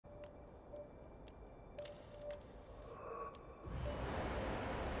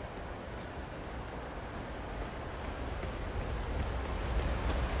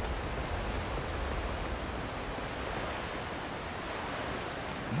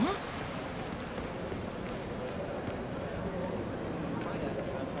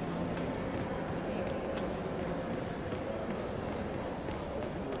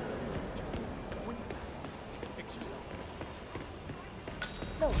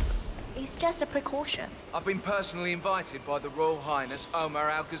Look, it's just a precaution. I've been personally invited by the Royal Highness Omar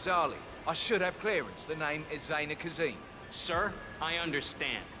Al-Ghazali. I should have clearance. The name is Zaina Kazim. Sir, I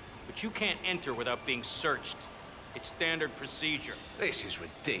understand, but you can't enter without being searched. It's standard procedure. This is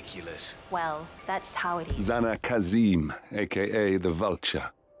ridiculous. Well, that's how it is. Zaina Kazim, aka the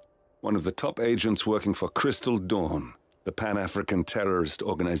Vulture. One of the top agents working for Crystal Dawn, the Pan-African terrorist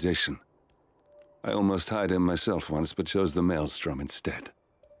organization. I almost hired him myself once, but chose the Maelstrom instead.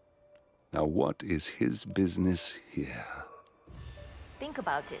 Now what is his business here? Think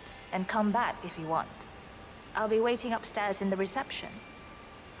about it, and come back if you want. I'll be waiting upstairs in the reception.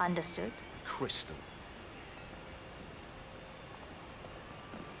 Understood? Crystal.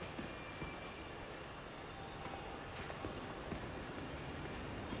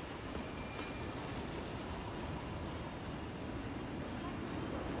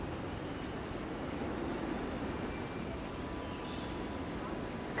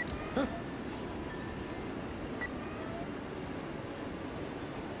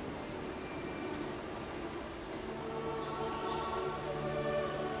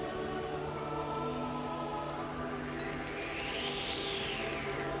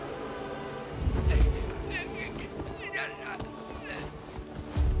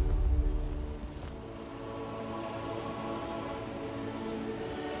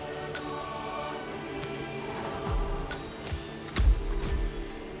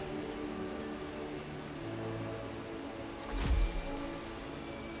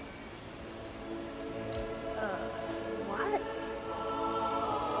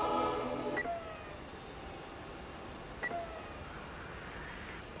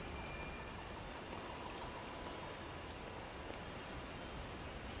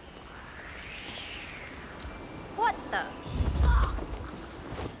 What the?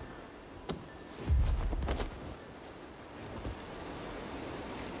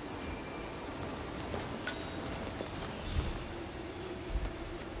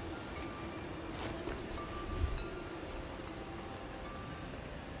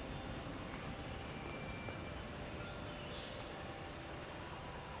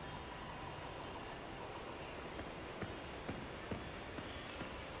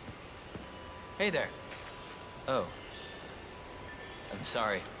 Hey there. Oh. I'm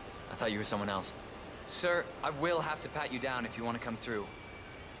sorry. I thought you were someone else. Sir, I will have to pat you down if you want to come through.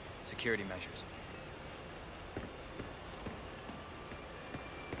 Security measures.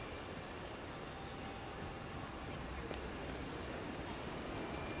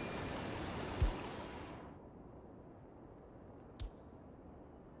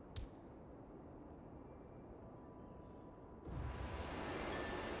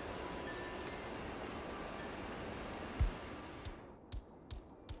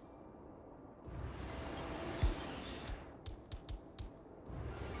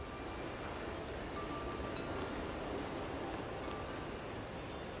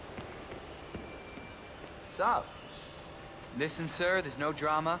 Sup? Listen, sir, there's no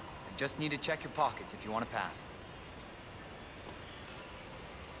drama. I just need to check your pockets if you want to pass.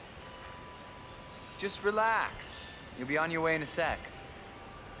 Just relax. You'll be on your way in a sec.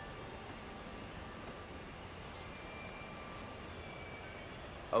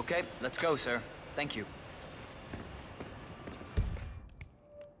 Okay, let's go, sir. Thank you.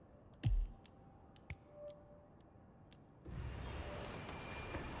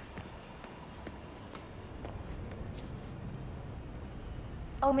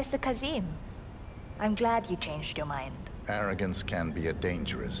 Oh, Mr. Kazim. I'm glad you changed your mind. Arrogance can be a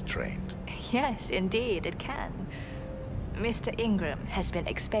dangerous trait. Yes, indeed, it can. Mr. Ingram has been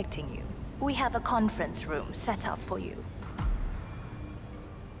expecting you. We have a conference room set up for you.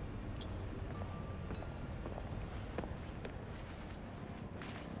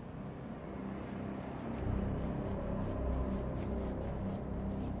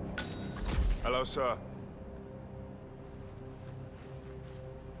 Hello, sir.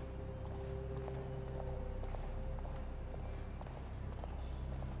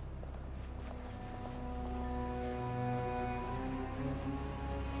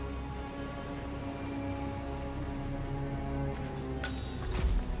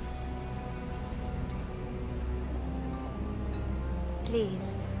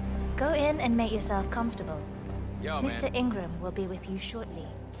 Please, go in and make yourself comfortable. Yo, Mr. man. Ingram will be with you shortly.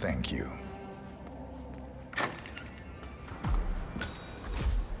 Thank you.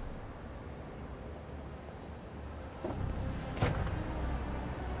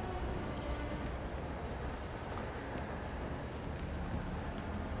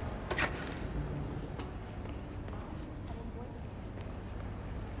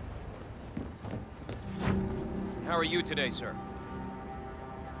 How are you today, sir?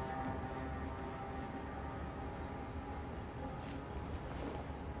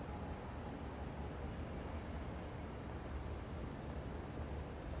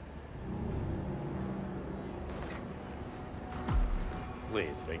 Please,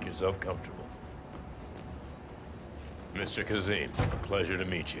 make yourself comfortable. Mr. Kazim, a pleasure to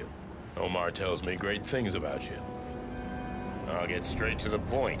meet you. Omar tells me great things about you. I'll get straight to the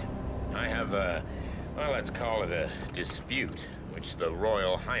point. I have a, well, let's call it a dispute, which the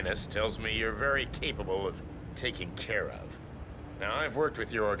Royal Highness tells me you're very capable of taking care of. Now, I've worked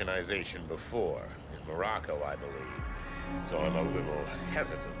with your organization before, in Morocco, I believe, so I'm a little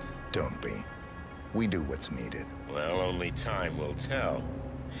hesitant. Don't be. We do what's needed. Well, only time will tell.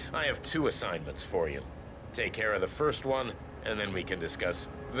 I have 2 assignments for you. Take care of the first one, and then we can discuss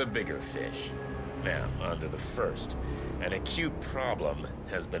the bigger fish. Now, on to the first. An acute problem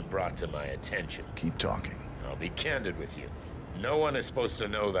has been brought to my attention. Keep talking. I'll be candid with you. No one is supposed to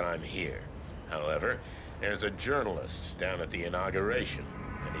know that I'm here. However, there's a journalist down at the inauguration,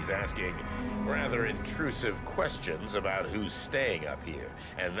 and he's asking rather intrusive questions about who's staying up here,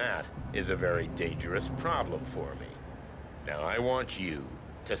 and that is a very dangerous problem for me. Now, I want you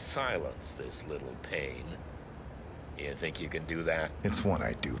to silence this little pain. You think you can do that? It's what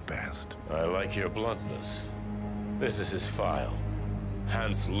I do best. I like your bluntness. This is his file.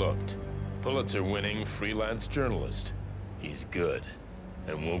 Hans Lucht, Pulitzer-winning freelance journalist. He's good,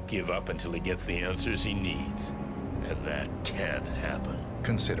 and won't give up until he gets the answers he needs. And that can't happen.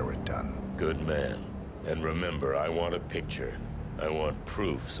 Consider it done. Good man. And remember, I want a picture. I want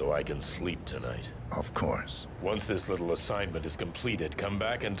proof so I can sleep tonight. Of course. Once this little assignment is completed, come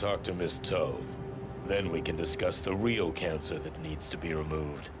back and talk to Miss Toe. Then we can discuss the real cancer that needs to be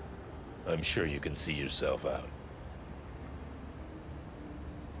removed. I'm sure you can see yourself out.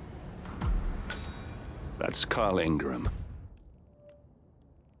 That's Carl Ingram.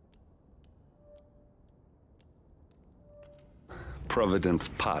 Providence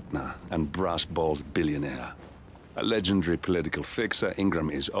partner and brass balls billionaire. A legendary political fixer,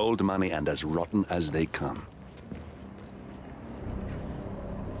 Ingram is old money and as rotten as they come.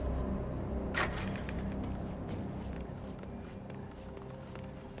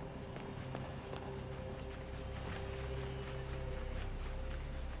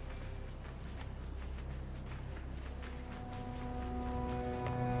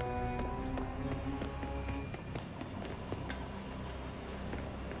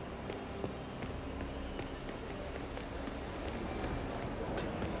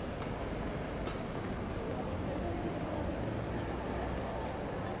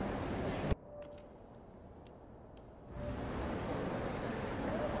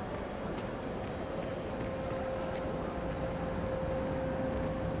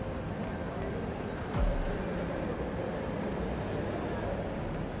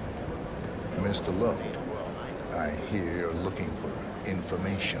 Mr. Lucht, I hear you're looking for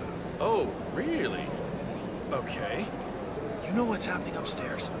information. Oh, really? Okay. You know what's happening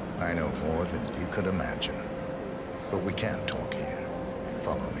upstairs? I know more than you could imagine. But we can't talk here.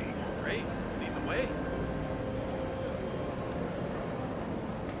 Follow me. Great. Lead the way.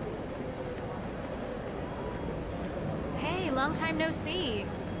 Hey, long time no see.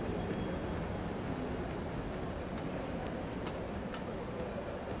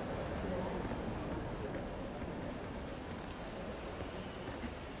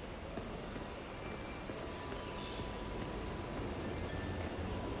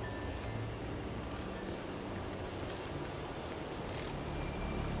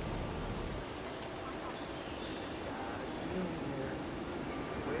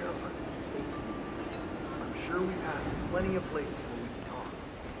 We passed plenty of places where we can talk.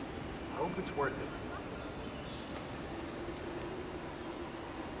 I hope it's worth it.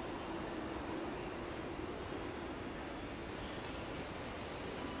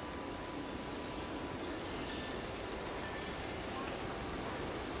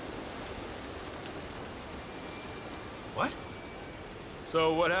 What?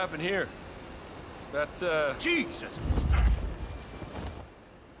 So what happened here? That, Jesus!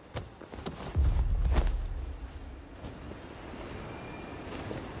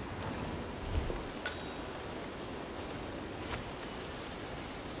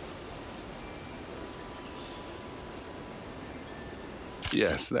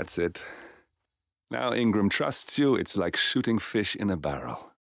 Yes, that's it. Now Ingram trusts you, it's like shooting fish in a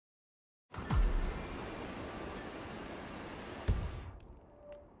barrel.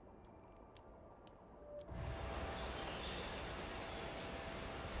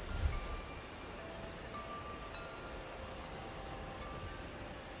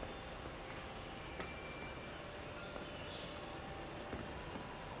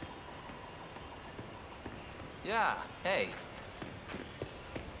 Yeah, hey.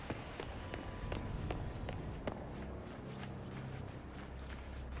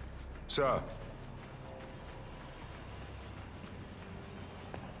 Sir.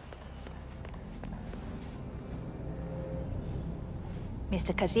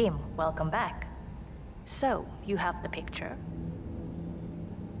 Mr. Kazim, welcome back. So, you have the picture?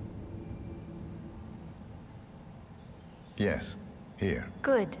 Yes, here.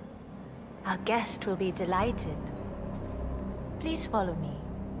 Good. Our guest will be delighted. Please follow me.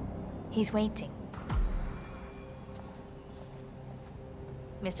 He's waiting.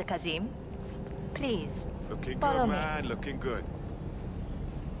 Mr. Kazim, please, Looking follow good, me. man. Looking good.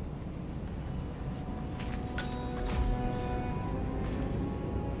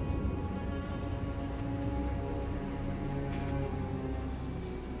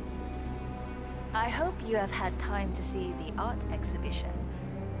 I hope you have had time to see the art exhibition.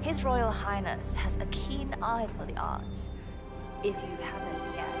 His Royal Highness has a keen eye for the arts. If you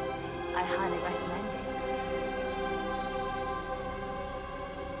haven't yet, I highly recommend it.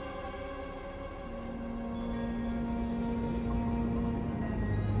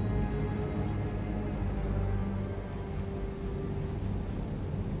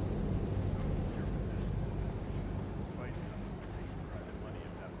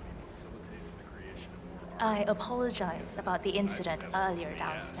 I apologize about the incident earlier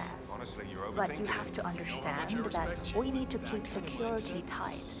downstairs, but you have to understand that we need to keep security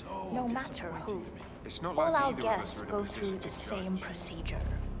tight, no matter who. All our guests go through the same procedure.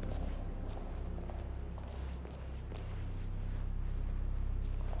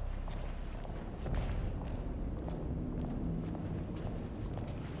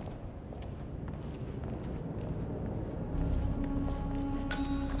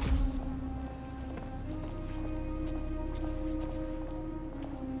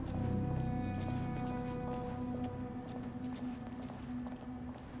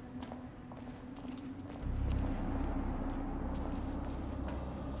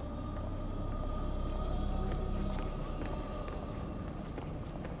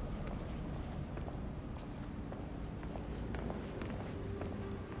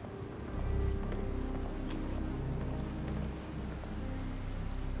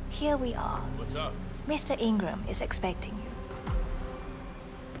 Here we are. What's up? Mr. Ingram is expecting you.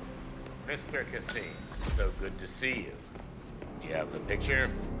 Mr. Cassis, so good to see you. Do you have the picture?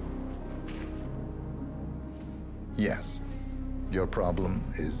 Yes. Your problem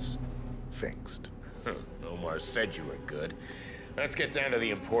is fixed. Omar said you were good. Let's get down to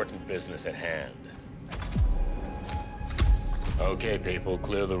the important business at hand. Okay, people,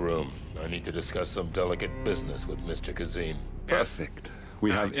 clear the room. I need to discuss some delicate business with Mr. Kazim. Perfect.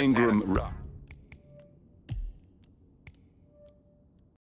 We have Ingram...